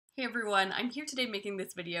Hey everyone, I'm here today making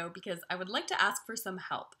this video because I would like to ask for some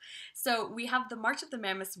help. So we have the March of the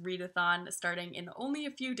Mammoths readathon starting in only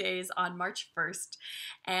a few days on March 1st,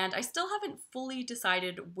 and I still haven't fully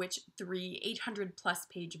decided which 800 plus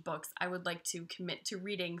page books I would like to commit to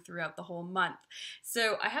reading throughout the whole month.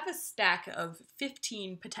 So I have a stack of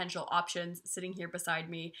 15 potential options sitting here beside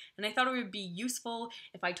me, and I thought it would be useful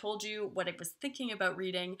if I told you what I was thinking about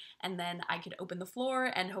reading, and then I could open the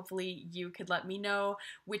floor and hopefully you could let me know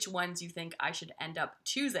which ones you think I should end up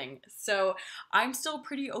choosing. So I'm still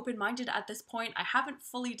pretty open-minded at this point. I haven't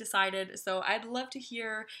fully decided, so I'd love to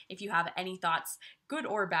hear if you have any thoughts, good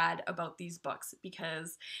or bad, about these books,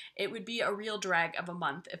 because it would be a real drag of a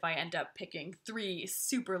month if I end up picking 3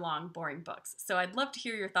 super long, boring books. So I'd love to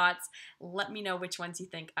hear your thoughts. Let me know which ones you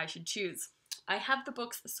think I should choose. I have the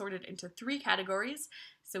books sorted into 3 categories.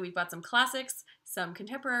 So we've got some classics, some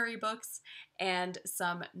contemporary books, and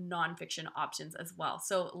some nonfiction options as well.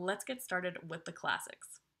 So let's get started with the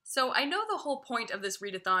classics. So I know the whole point of this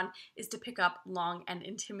readathon is to pick up long and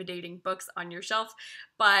intimidating books on your shelf,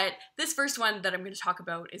 but this first one that I'm going to talk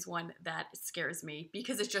about is one that scares me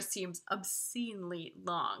because it just seems obscenely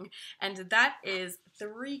long, and that is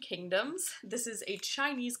Three Kingdoms. This is a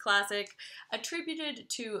Chinese classic attributed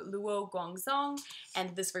to Luo Guangzong,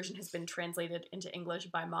 and this version has been translated into English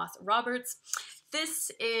by Moss Roberts.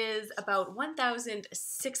 This is about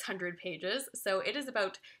 1,600 pages, so it is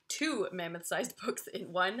about 2 mammoth-sized books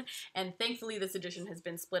in one, and thankfully this edition has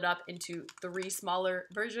been split up into 3 smaller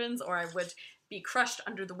versions, or I would be crushed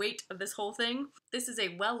under the weight of this whole thing. This is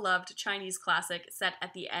a well-loved Chinese classic set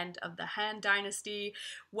at the end of the Han Dynasty.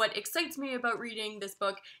 What excites me about reading this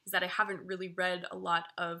book is that I haven't really read a lot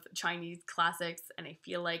of Chinese classics, and I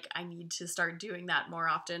feel like I need to start doing that more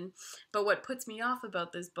often. But what puts me off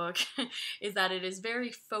about this book is that it is very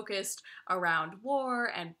focused around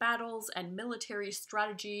war and battles and military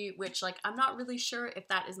strategy, which, I'm not really sure if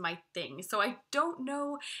that is my thing. So I don't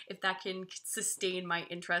know if that can sustain my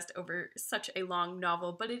interest over such a long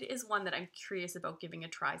novel, but it is one that I'm curious about giving a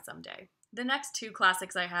try someday. The next 2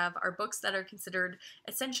 classics I have are books that are considered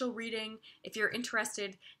essential reading if you're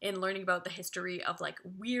interested in learning about the history of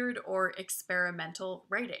weird or experimental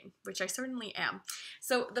writing, which I certainly am.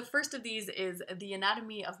 So the first of these is The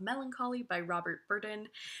Anatomy of Melancholy by Robert Burton.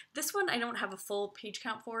 This one I don't have a full page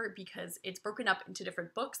count for because it's broken up into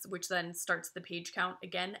different books, which then starts the page count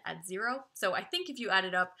again at 0. So I think if you add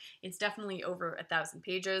it up, it's definitely over 1,000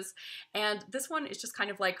 pages. And this one is just kind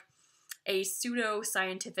of like a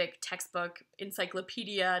pseudo-scientific textbook,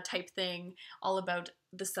 encyclopedia type thing, all about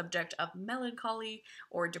the subject of melancholy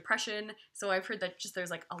or depression. So I've heard that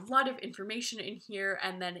there's a lot of information in here,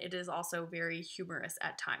 and then it is also very humorous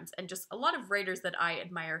at times. And just a lot of writers that I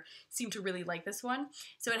admire seem to really like this one.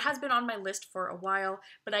 So it has been on my list for a while,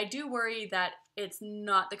 but I do worry that it's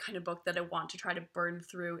not the kind of book that I want to try to burn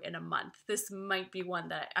through in a month. This might be one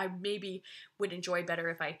that I maybe would enjoy better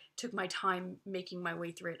if I took my time making my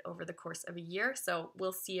way through it over the course of a year. So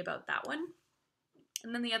we'll see about that one.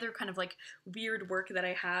 And then the other kind of weird work that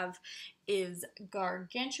I have is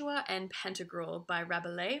Gargantuan and Pantagruel by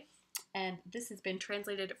Rabelais. And this has been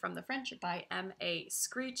translated from the French by M.A.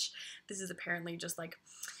 Screech. This is apparently just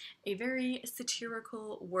a very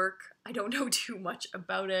satirical work. I don't know too much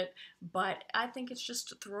about it, but I think it's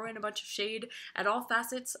just throwing a bunch of shade at all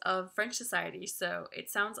facets of French society, so it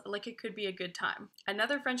sounds like it could be a good time.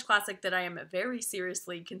 Another French classic that I am very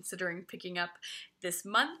seriously considering picking up this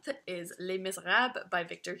month is Les Miserables by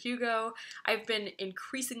Victor Hugo. I've been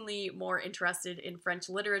increasingly more interested in French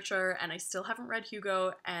literature, and I still haven't read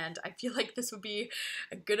Hugo, and I feel like this would be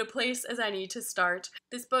as good a place as any to start.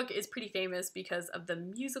 This book is pretty famous because of the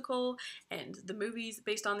musical and the movies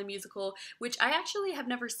based on the musical, which I actually have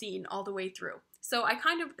never seen all the way through. So I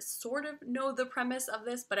kind of sort of know the premise of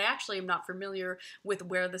this, but I actually am not familiar with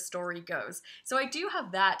where the story goes. So I do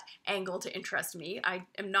have that angle to interest me. I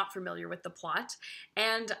am not familiar with the plot,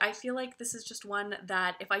 and I feel like this is just one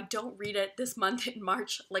that if I don't read it this month in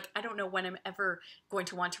March, I don't know when I'm ever going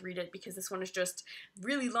to want to read it, because this one is just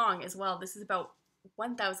really long as well. This is about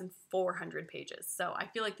 1,400 pages. So I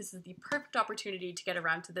feel like this is the perfect opportunity to get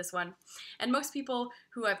around to this one. And most people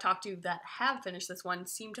who I've talked to that have finished this one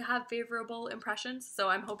seem to have favorable impressions, so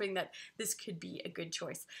I'm hoping that this could be a good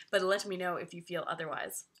choice. But let me know if you feel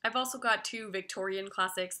otherwise. I've also got 2 Victorian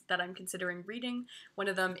classics that I'm considering reading. One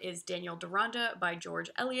of them is Daniel Deronda by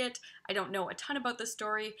George Eliot. I don't know a ton about the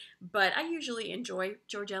story, but I usually enjoy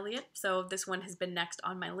George Eliot, so this one has been next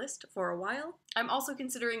on my list for a while. I'm also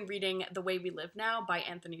considering reading The Way We Live Now by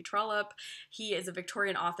Anthony Trollope. He is a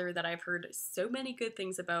Victorian author that I've heard so many good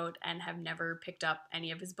things about and have never picked up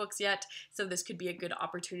any of his books yet, so this could be a good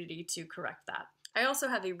opportunity to correct that. I also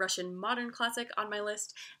have a Russian modern classic on my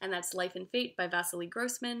list, and that's Life and Fate by Vassily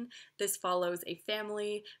Grossman. This follows a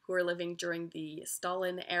family who are living during the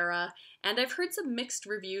Stalin era, and I've heard some mixed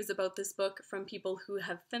reviews about this book from people who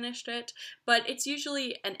have finished it, but it's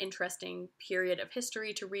usually an interesting period of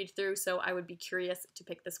history to read through, so I would be curious to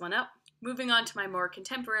pick this one up. Moving on to my more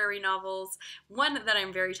contemporary novels, one that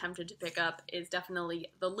I'm very tempted to pick up is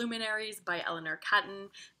definitely The Luminaries by Eleanor Catton.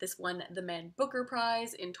 This won the Man Booker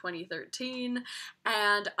Prize in 2013,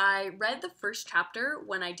 and I read the first chapter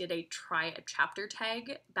when I did a try a chapter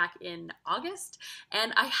tag back in August,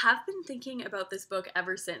 and I have been thinking about this book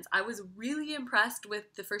ever since. I was really impressed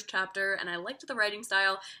with the first chapter, and I liked the writing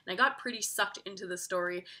style, and I got pretty sucked into the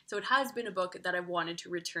story, so it has been a book that I've wanted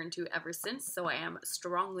to return to ever since, so I am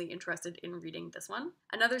strongly interested in reading this one.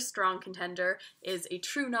 Another strong contender is a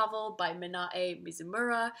true novel by Minae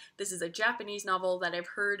Mizumura. This is a Japanese novel that I've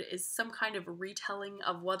heard is some kind of retelling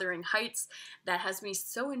of Wuthering Heights that has me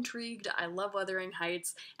so intrigued. I love Wuthering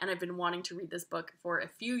Heights, and I've been wanting to read this book for a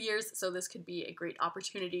few years, so this could be a great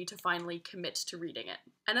opportunity to finally commit to reading it.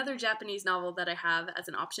 Another Japanese novel that I have as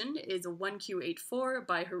an option is 1Q84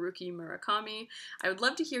 by Haruki Murakami. I would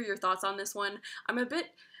love to hear your thoughts on this one. I'm a bit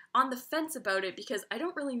on the fence about it because I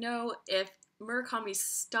don't really know if Murakami's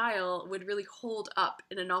style would really hold up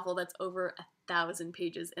in a novel that's over 1,000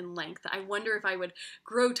 pages in length. I wonder if I would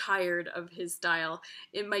grow tired of his style.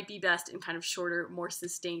 It might be best in kind of shorter, more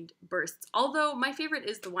sustained bursts. Although my favorite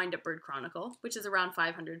is The Wind-Up Bird Chronicle, which is around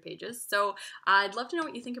 500 pages. So I'd love to know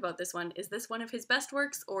what you think about this one. Is this one of his best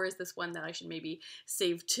works, or is this one that I should maybe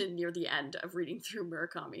save to near the end of reading through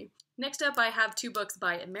Murakami? Next up, I have two books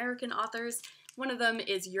by American authors. One of them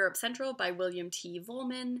is Europe Central by William T.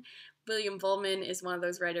 Vollmann. William Vollmann is one of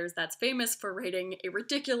those writers that's famous for writing a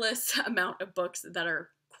ridiculous amount of books that are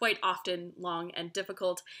quite often long and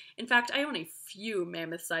difficult. In fact, I own a few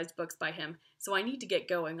mammoth-sized books by him, so I need to get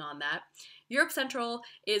going on that. Europe Central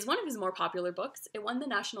is one of his more popular books. It won the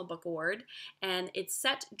National Book Award, and it's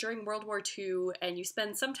set during World War II, and you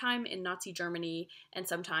spend some time in Nazi Germany and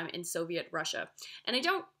some time in Soviet Russia. And I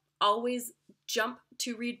don't always jump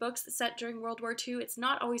to read books set during World War II. It's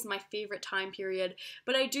not always my favorite time period,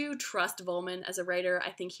 but I do trust Vollmann as a writer. I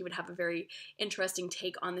think he would have a very interesting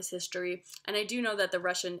take on this history, and I do know that the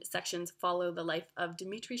Russian sections follow the life of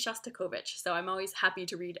Dmitri Shostakovich, so I'm always happy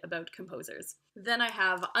to read about composers. Then I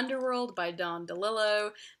have Underworld by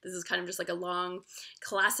DeLillo. This is kind of just like a long,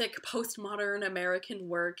 classic postmodern American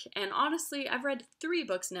work, and honestly, I've read 3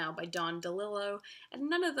 books now by DeLillo, and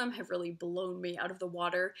none of them have really blown me out of the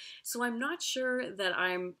water, so I'm not sure that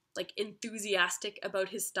I'm like enthusiastic about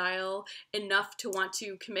his style enough to want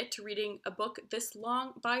to commit to reading a book this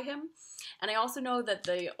long by him. And I also know that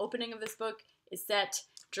the opening of this book is set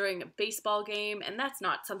during a baseball game, and that's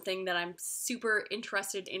not something that I'm super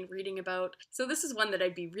interested in reading about. So this is one that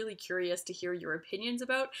I'd be really curious to hear your opinions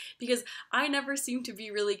about, because I never seem to be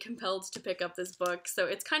really compelled to pick up this book. So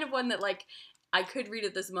it's kind of one that, like, I could read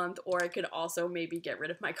it this month, or I could also maybe get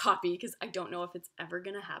rid of my copy, because I don't know if it's ever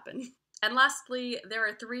gonna happen. And lastly, there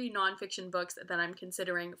are 3 nonfiction books that I'm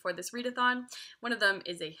considering for this readathon. One of them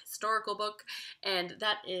is a historical book, and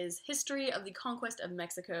that is History of the Conquest of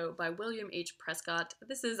Mexico by William H. Prescott.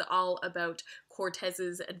 This is all about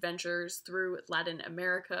Cortez's adventures through Latin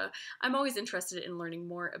America. I'm always interested in learning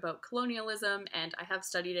more about colonialism, and I have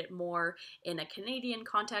studied it more in a Canadian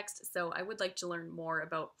context, so I would like to learn more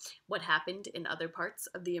about what happened in other parts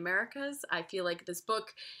of the Americas. I feel like this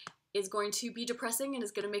book is going to be depressing and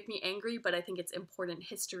is going to make me angry, but I think it's important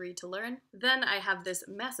history to learn. Then I have this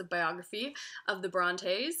massive biography of the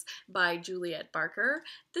Brontes by Juliet Barker.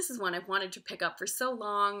 This is one I've wanted to pick up for so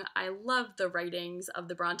long. I love the writings of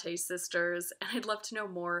the Brontes sisters, and I'd love to know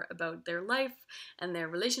more about their life and their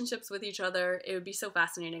relationships with each other. It would be so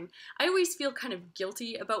fascinating. I always feel kind of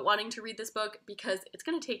guilty about wanting to read this book because it's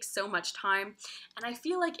going to take so much time, and I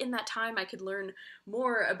feel like in that time I could learn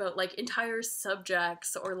more about like entire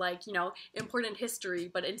subjects or like, you know, important history,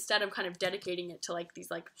 but instead I'm kind of dedicating it to like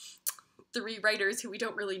these like 3 writers who we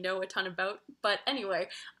don't really know a ton about. But anyway,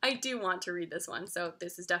 I do want to read this one, so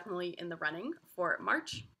this is definitely in the running for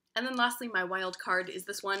March. And then lastly, my wild card is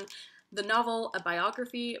this one, the novel A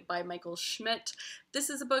Biography by Michael Schmidt. This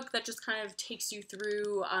is a book that just kind of takes you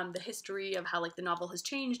through the history of how like the novel has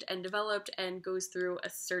changed and developed and goes through a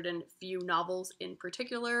certain few novels in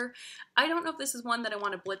particular. I don't know if this is one that I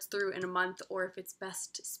want to blitz through in a month or if it's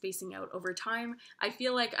best spacing out over time. I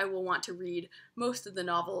feel like I will want to read most of the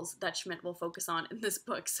novels that Schmidt will focus on in this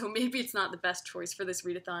book, so maybe it's not the best choice for this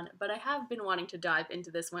readathon, but I have been wanting to dive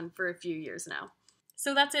into this one for a few years now.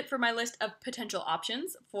 So that's it for my list of potential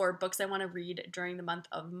options for books I want to read during the month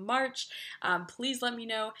of March. Please let me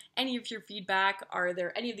know any of your feedback. Are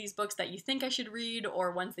there any of these books that you think I should read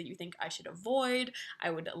or ones that you think I should avoid? I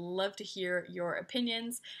would love to hear your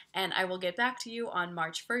opinions, and I will get back to you on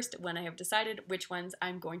March 1st when I have decided which ones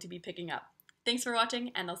I'm going to be picking up. Thanks for watching,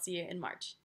 and I'll see you in March.